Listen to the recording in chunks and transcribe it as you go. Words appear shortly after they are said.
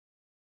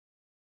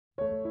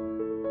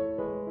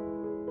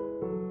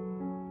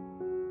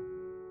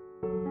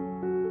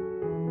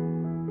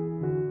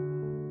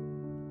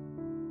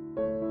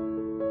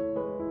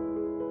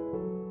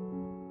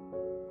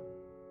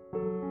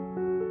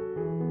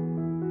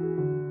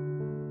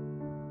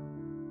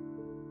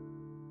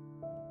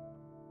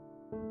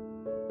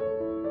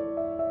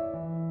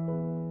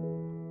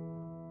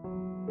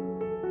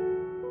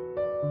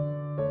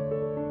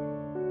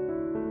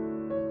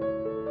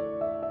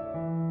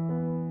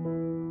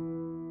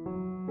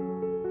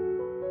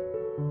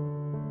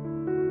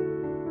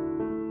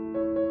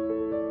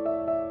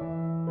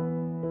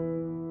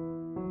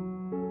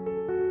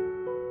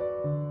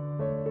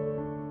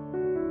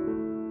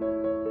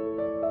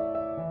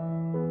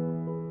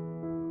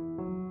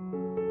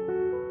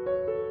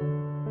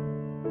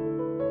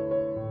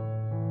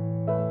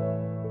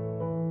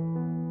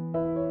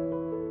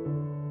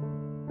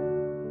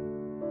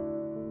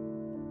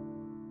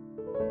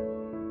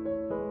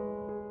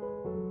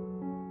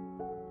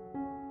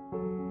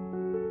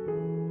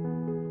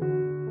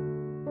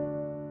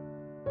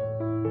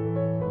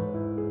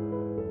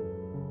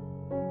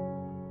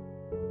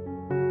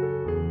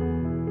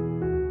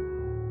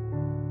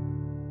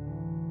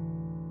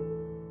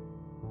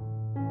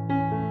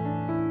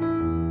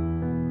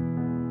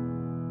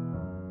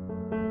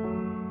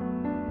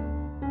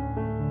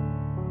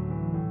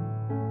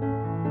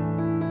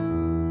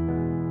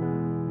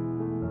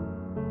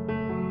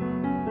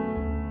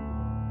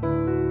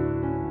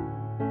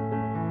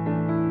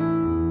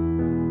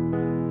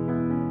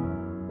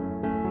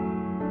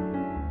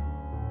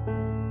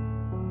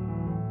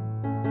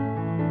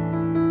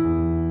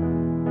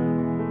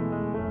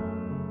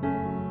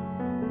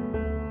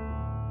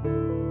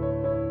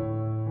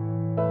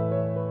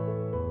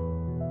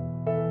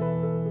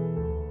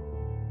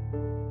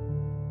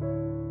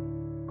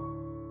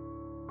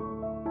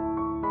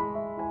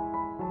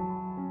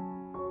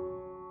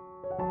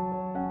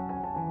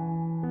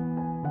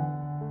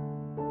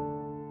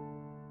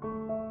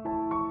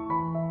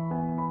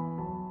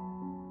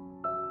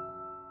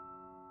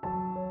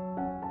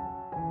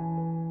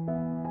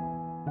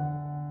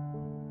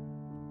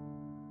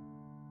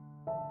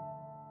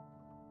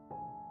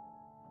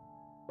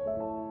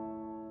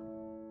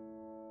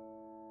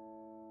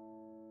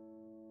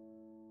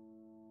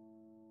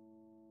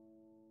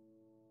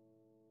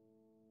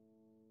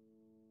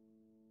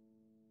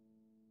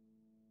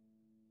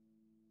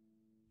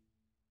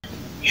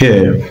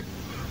here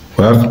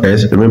we have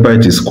s, remember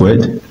it is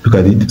squared, look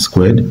at it,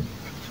 squared,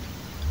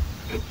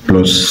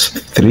 plus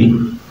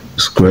 3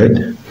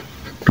 squared,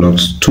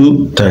 plus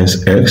 2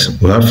 times x,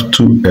 we have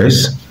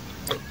 2s,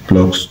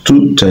 plus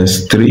 2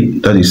 times 3,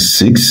 that is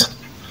 6,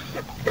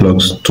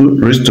 plus 2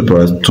 raised to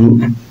power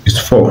 2 is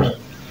 4.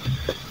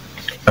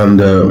 And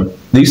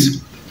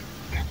this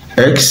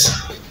x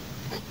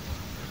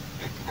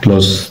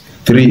plus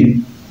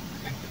 3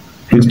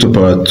 raised to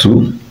power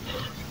 2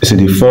 is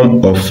in the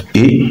form of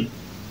a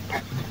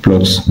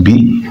plus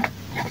b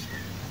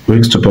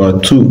raised to power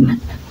 2,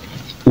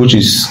 which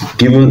is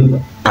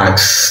given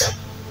as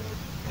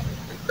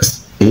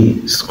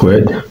a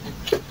squared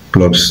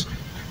plus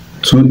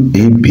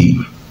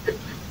 2ab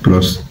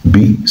plus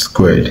b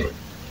squared.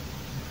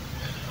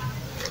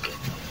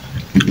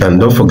 And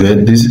don't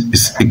forget, this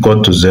is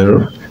equal to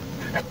 0.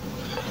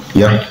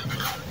 Yeah,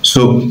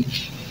 so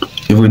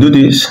if we do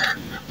this,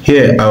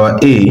 here our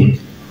a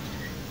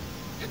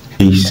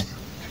is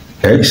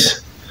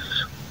x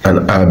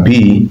and our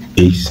b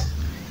is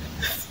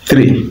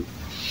 3.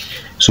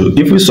 So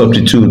if we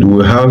substitute, we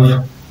will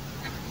have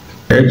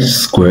x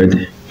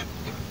squared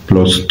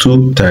plus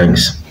 2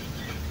 times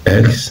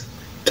x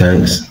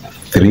times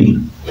 3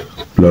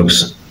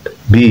 plus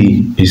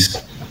b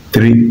is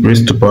 3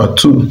 raised to power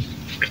 2.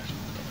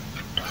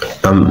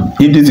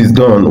 If this is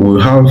gone, we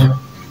will have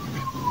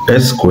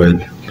x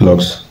squared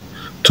plus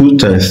 2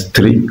 times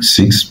 3,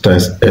 6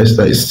 times s,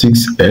 that is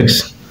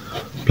 6x,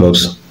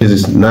 plus this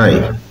is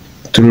 9,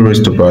 3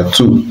 raised to power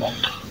 2.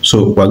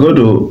 So we're going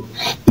to,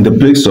 in the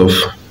place of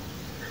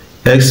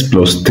x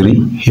plus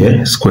 3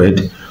 here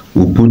squared,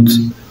 we'll put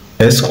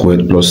s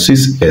squared plus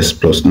 6s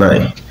plus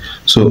 9.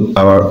 So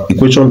our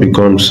equation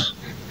becomes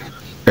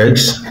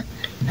x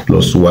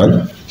plus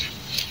 1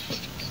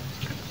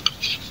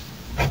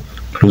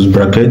 close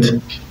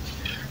bracket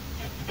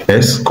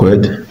x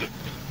squared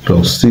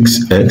plus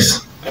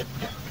 6x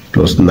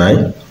plus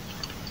 9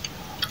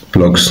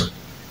 plus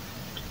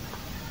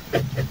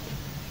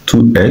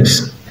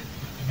 2x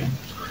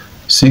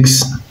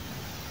 6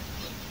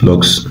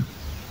 plus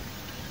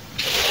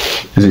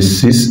this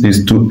is 6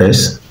 is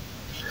 2s,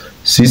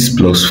 6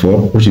 plus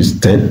 4, which is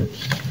 10,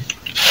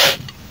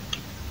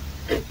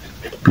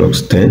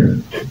 plus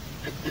 10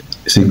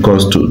 is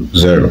equals to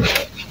 0.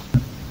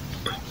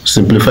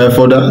 Simplify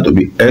further to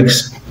be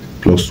x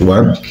plus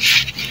 1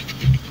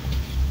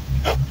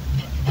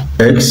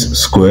 x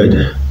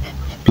squared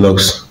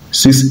plus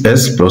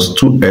 6s plus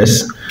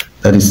 2s,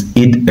 that is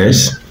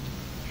 8s,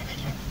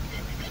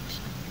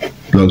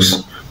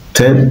 plus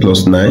 10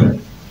 plus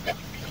 9,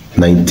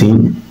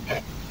 19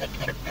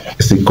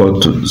 is equal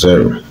to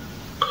 0.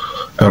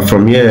 And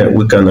from here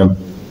we can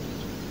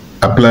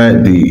apply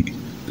the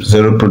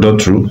zero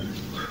product rule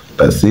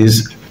that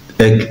says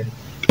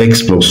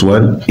x plus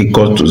 1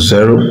 equals to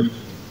 0,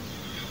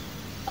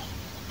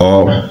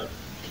 or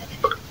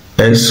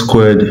x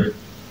squared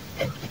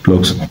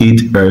plus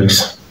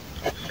 8x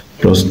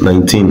plus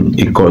 19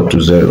 equal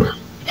to 0.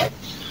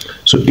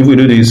 So if we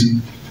do this,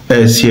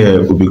 s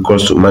here will be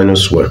equals to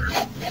minus 1,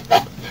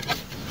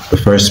 the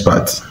first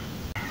part.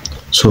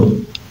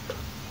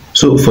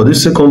 So for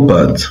this second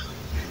part,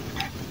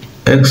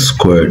 x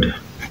squared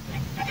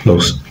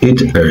plus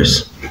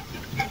 8s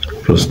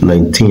plus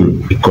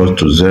 19 equals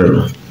to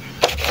 0.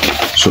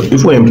 So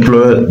if we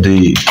employ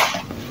the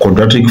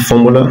quadratic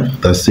formula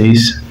that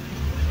says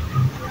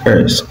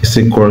s is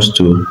equals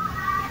to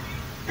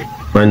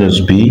minus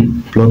b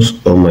plus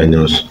or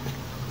minus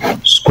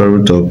square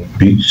root of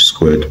b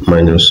squared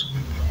minus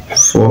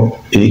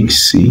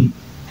 4ac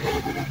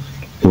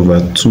over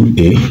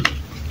 2a.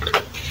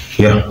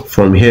 Yeah,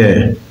 from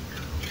here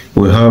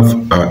we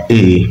have our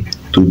a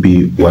to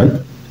be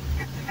 1,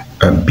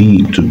 and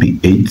b to be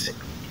 8,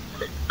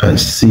 and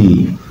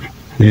c,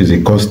 which is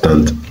a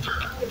constant,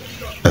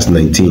 as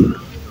 19.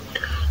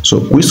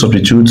 So we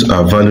substitute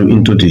our value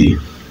into the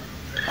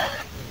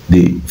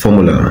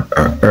formula.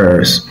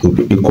 Our s will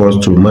be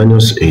equals to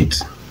minus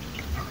 8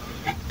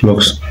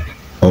 plus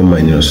or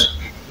minus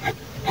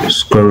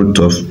square root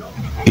of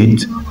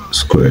 8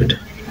 squared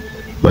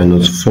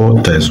minus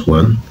 4 times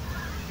 1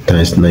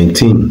 times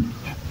 19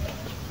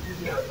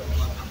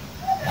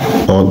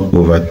 all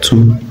over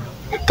 2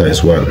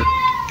 times 1.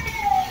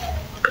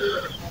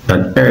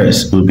 And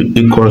s will be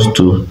equals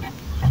to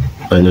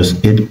minus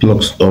 8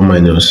 plus or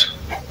minus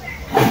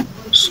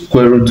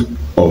square root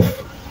of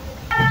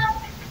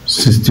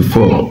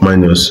 64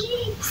 minus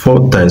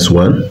 4 times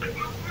 1,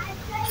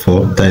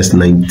 4 times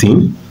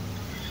 19,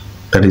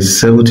 that is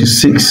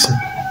 76,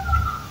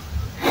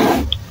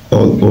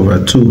 all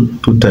over 2.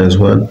 2 times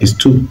 1 is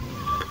 2.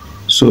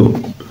 So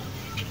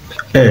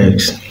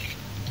x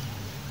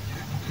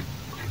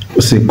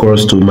is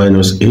equals to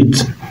minus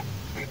 8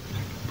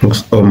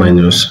 plus or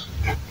minus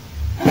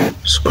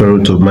square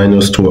root of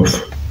minus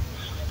 12.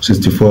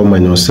 64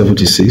 minus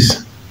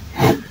 76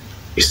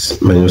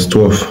 is minus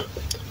 12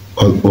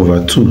 all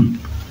over 2.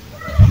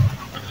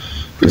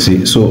 You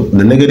see, so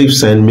the negative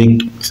sign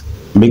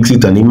makes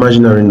it an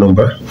imaginary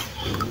number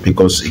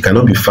because it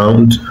cannot be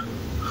found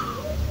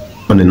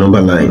on the number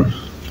line.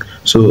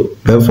 So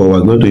therefore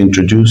we're going to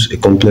introduce a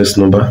complex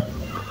number,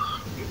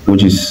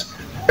 which is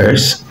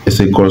s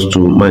is equals to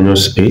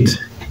minus 8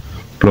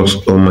 plus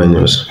or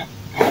minus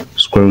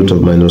square root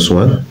of minus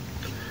 1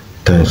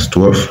 times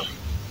 12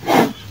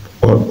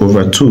 all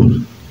over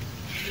 2.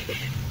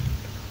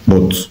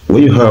 But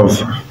when you have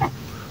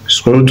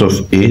square root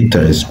of a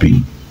times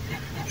b,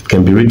 it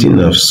can be written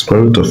as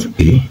square root of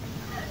a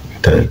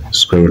times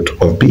square root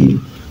of b.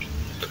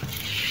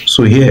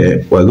 So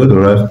here we're going to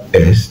write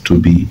s to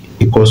be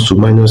equals to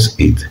minus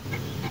 8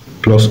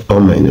 plus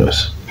or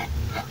minus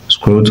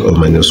square root of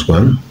minus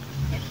 1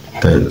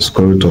 times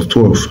square root of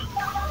 12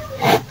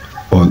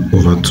 all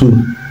over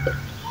 2.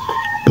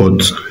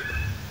 But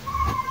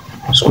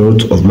square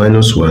root of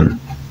minus 1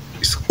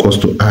 is equals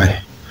to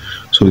I.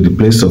 So in the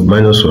place of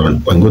minus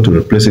 1, I'm going to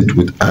replace it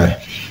with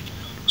I.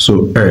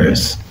 So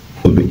s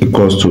will be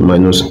equals to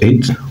minus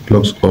 8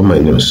 plus or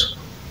minus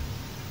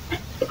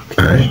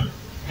I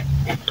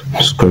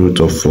square root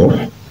of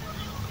 4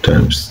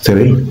 times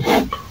 3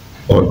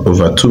 all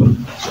over 2.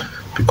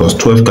 Because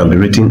 12 can be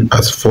written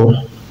as 4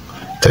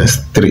 times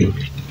 3.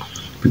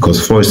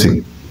 Because 4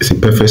 is a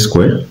perfect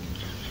square.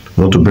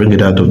 We want to bring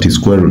it out of the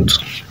square root.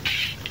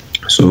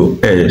 So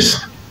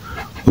s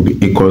will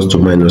be equals to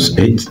minus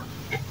 8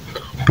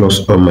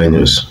 plus or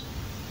minus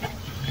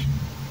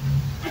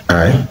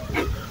I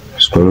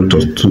square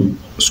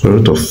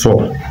root of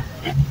 4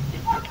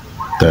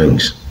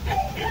 times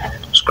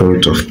square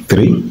root of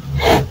 3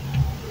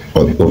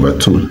 all over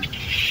 2.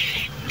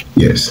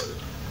 Yes.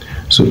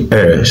 So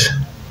s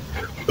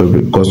will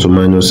be equals to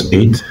minus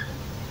 8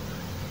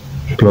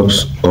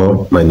 plus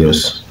or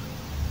minus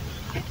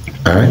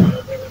I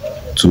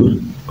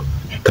 2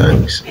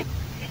 times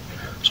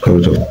square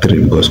root of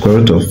 3, because square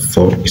root of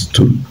 4 is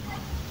 2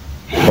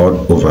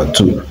 all over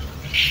 2.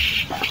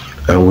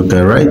 And we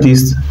can write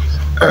this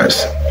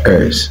as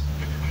s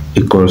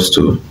equals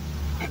to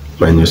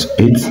minus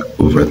 8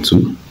 over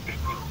 2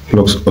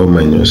 plus or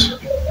minus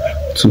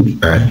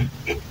 2i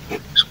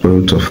square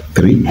root of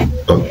 3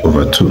 all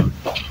over 2.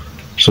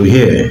 So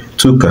here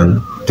 2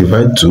 can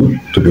divide 2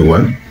 to be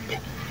 1.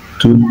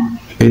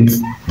 8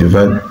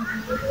 divided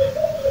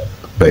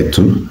by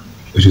 2,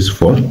 which is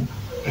 4.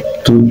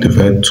 2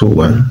 divided to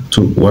 1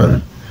 to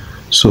 1.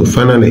 So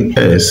finally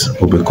s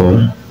will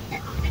become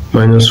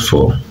minus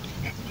 4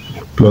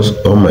 plus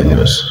or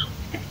minus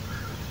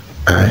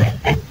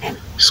I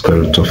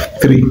square root of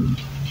 3.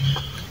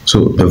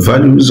 So the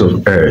values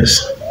of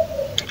s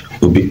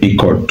will be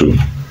equal to,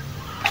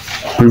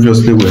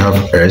 previously we have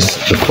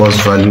s, the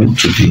first value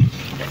to be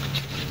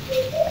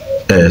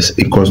s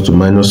equals to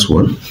minus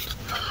 1.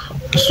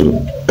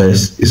 So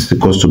s is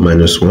equals to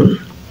minus 1.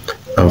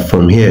 And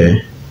from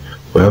here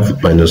we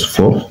have minus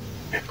 4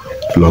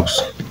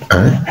 plus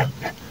I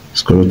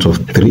square root of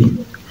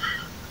 3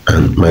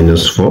 and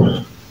minus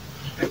 4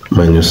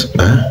 minus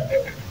I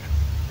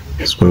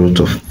square root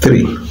of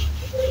 3.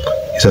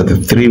 These are the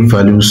three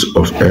values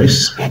of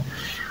s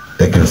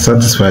that can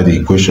satisfy the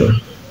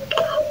equation.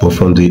 But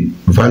from the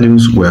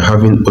values we're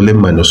having only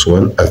minus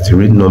 1 as the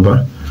real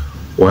number,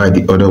 while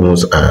the other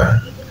ones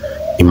are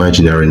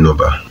imaginary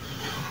number.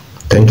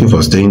 Thank you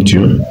for staying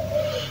tuned.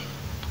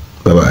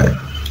 Bye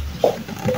bye.